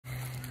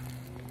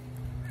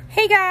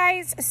Hey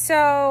guys,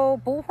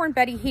 so Bullhorn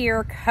Betty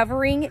here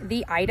covering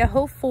the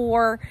Idaho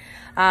 4,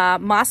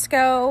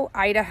 Mascow,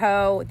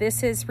 Idaho.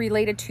 This is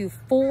related to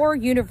 4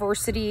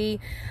 university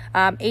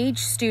age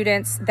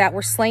students that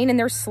were slain in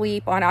their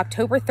sleep on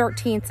October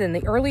 13th in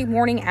the early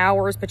morning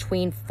hours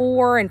between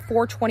 4 and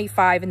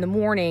 4:25 in the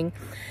morning.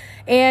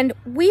 And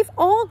we've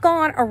all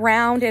gone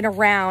around and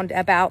around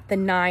about the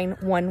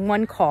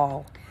 911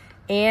 call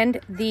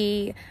and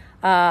the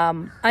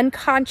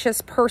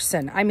unconscious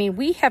person. I mean,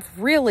 we have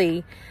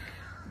really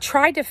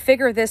tried to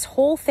figure this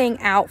whole thing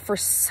out for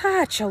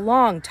such a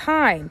long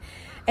time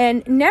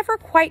and never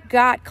quite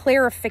got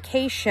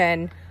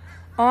clarification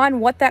on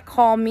what that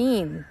call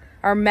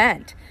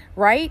meant,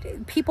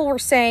 right? People were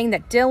saying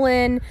that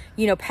Dylan,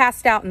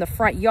 passed out in the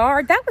front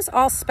yard. That was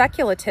all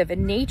speculative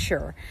in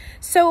nature.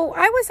 So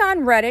I was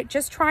on Reddit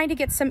just trying to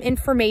get some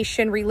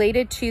information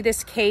related to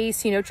this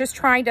case, just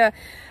trying to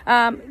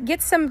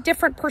get some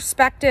different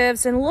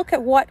perspectives and look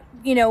at what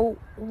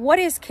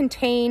is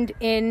contained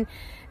in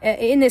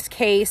this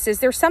case. Is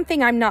there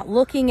something I'm not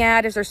looking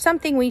at? Is there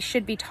something we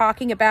should be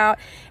talking about?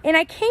 And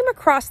I came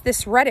across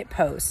this Reddit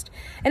post,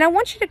 and I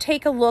want you to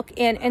take a look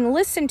in and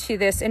listen to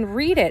this and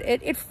read it.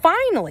 It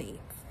finally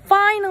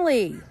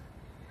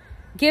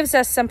gives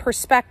us some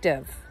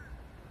perspective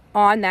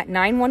on that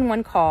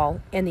 911 call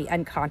and the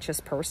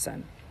unconscious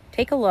person.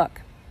 Take a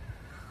look.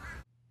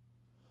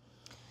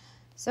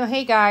 So,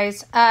 hey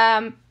guys,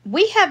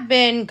 we have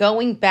been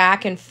going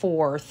back and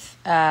forth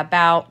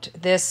about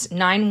this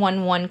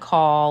 911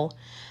 call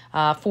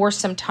for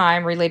some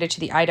time related to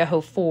the Idaho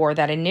 4,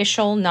 that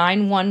initial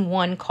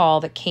 911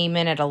 call that came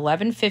in at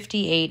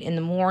 11:58 in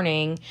the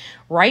morning,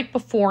 right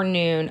before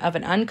noon, of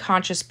an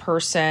unconscious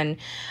person.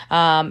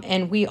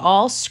 And we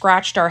all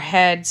scratched our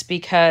heads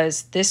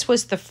because this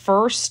was the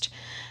first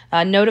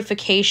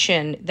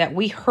notification that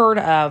we heard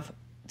of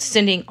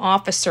sending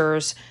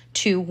officers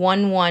to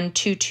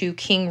 1122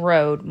 King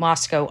Road,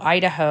 Mascow,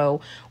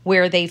 Idaho,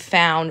 where they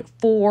found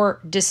 4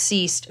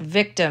 deceased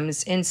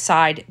victims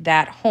inside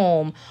that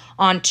home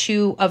on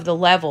 2 of the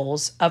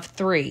levels of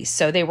 3.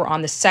 So they were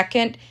on the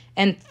 2nd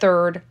and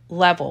 3rd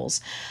levels.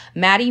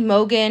 Maddie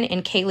Mogan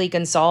and Kaylee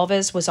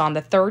Gonzalez was on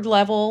the 3rd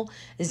level.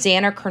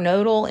 Xana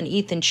Kernodle and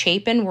Ethan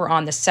Chapin were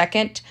on the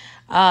 2nd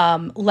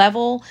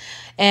level.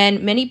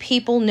 And many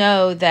people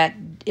know that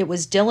it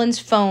was Dylan's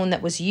phone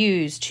that was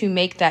used to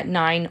make that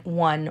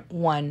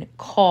 911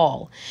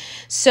 call.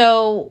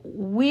 So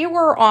we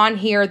were on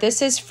here.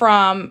 This is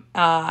from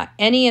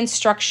Any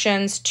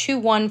Instructions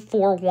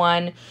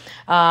 2141.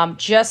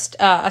 Just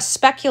a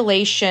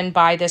speculation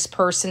by this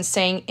person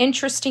saying,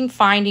 interesting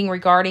finding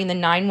regarding the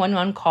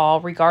 911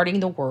 call regarding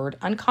the word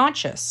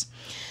unconscious.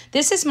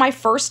 This is my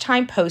first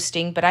time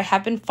posting, but I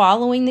have been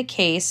following the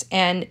case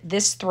and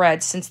this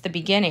thread since the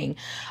beginning.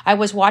 I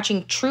was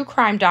watching true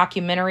crime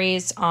documentary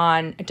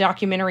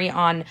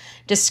on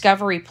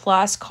Discovery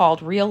Plus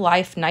called Real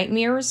Life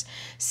Nightmares,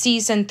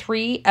 Season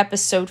 3,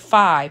 Episode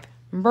 5,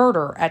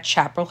 Murder at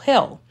Chapel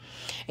Hill.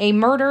 A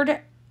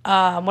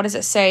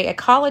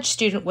college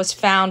student was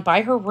found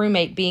by her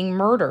roommate being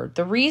murdered.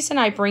 The reason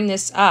I bring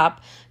this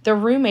up, the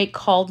roommate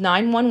called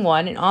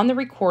 911, and on the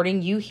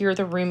recording, you hear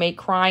the roommate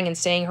crying and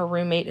saying her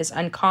roommate is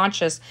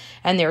unconscious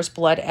and there's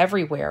blood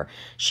everywhere.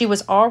 She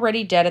was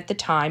already dead at the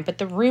time, but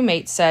the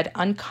roommate said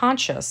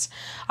unconscious.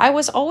 I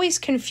was always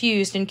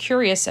confused and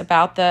curious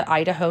about the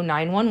Idaho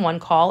 911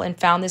 call and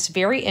found this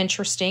very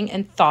interesting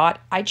and thought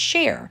I'd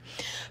share.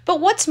 But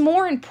what's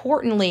more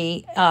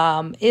importantly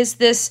is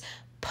this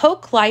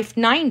Poke Life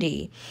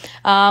 90,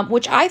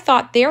 which I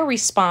thought their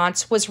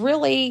response was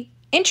really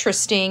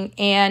interesting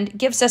and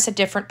gives us a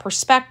different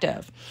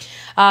perspective.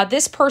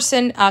 This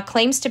person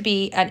claims to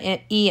be an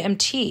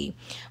EMT,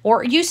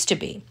 or used to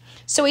be.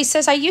 So he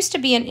says, I used to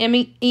be an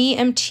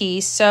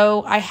EMT,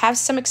 so I have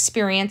some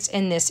experience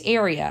in this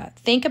area.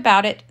 Think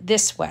about it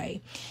this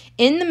way.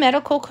 In the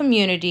medical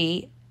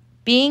community,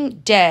 being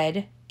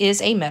dead is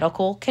a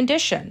medical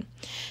condition.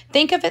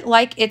 Think of it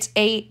like it's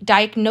a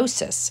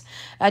diagnosis.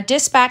 A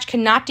dispatch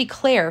cannot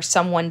declare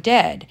someone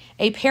dead.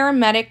 A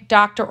paramedic,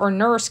 doctor, or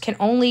nurse can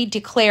only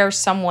declare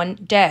someone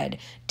dead.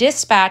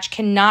 Dispatch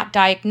cannot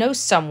diagnose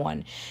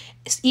someone.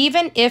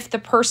 Even if the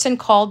person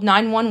called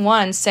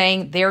 911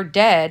 saying they're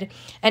dead,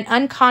 an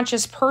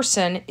unconscious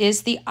person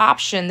is the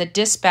option the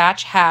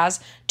dispatch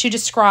has to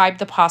describe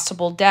the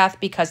possible death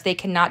because they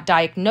cannot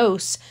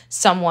diagnose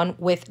someone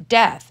with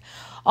death.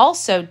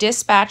 Also,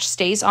 dispatch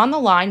stays on the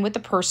line with the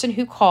person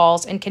who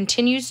calls and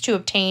continues to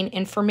obtain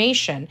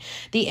information.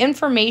 The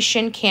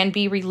information can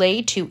be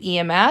relayed to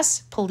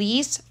EMS,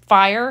 police,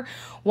 fire,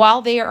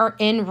 while they are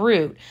en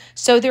route.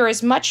 So there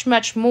is much,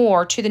 much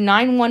more to the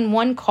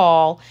 911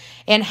 call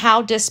and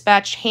how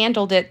dispatch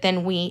handled it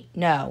than we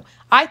know.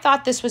 I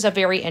thought this was a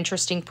very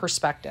interesting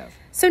perspective.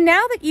 So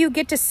now that you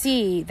get to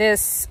see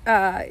this,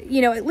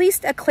 at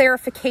least a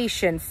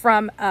clarification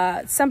from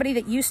somebody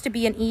that used to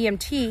be an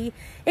EMT,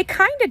 it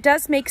kind of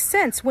does make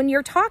sense when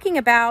you're talking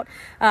about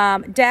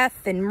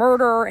death and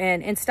murder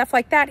and stuff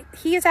like that.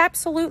 He is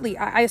absolutely,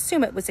 I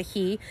assume it was a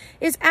he,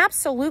 is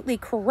absolutely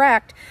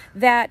correct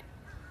that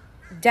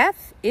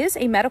death is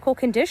a medical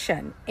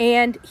condition,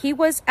 and he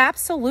was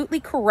absolutely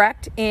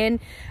correct in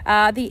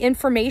the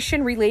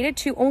information related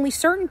to only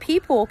certain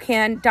people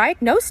can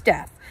diagnose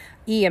death: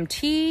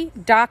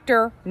 EMT,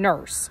 doctor,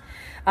 nurse,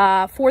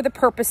 for the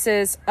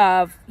purposes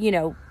of,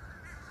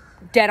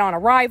 dead on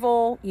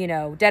arrival,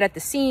 dead at the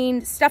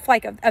scene, stuff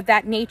like of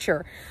that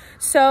nature.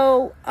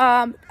 So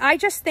I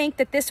just think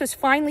that this was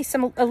finally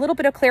a little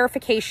bit of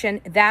clarification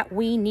that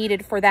we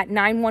needed for that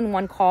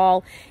 911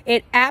 call.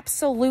 It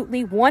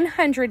absolutely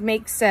 100%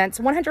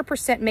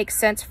 makes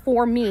sense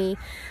for me,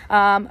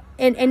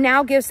 and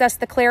now gives us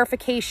the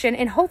clarification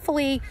and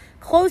hopefully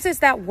closes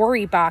that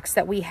worry box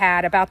that we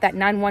had about that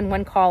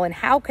 911 call and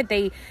how could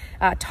they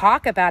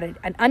talk about it,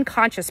 an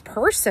unconscious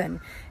person,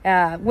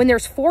 when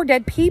there's 4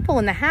 dead people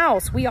in the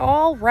house. We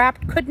all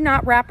could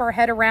not wrap our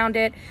head around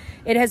it.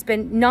 It has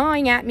been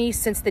gnawing at me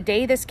since the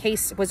day this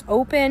case was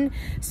open.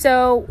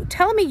 So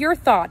tell me your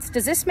thoughts.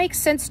 Does this make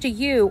sense to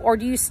you, or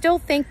do you still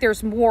think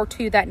there's more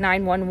to that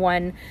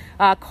 911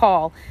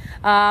 call?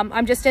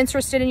 I'm just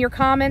interested in your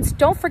comments.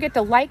 Don't forget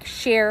to like,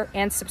 share,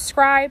 and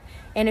subscribe.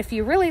 And if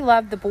you really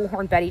love the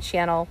Bullhorn Betty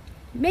channel,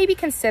 maybe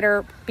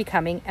consider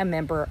becoming a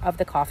member of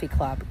the Coffee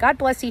Club. God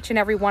bless each and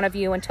every one of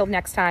you. Until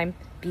next time,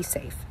 be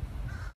safe.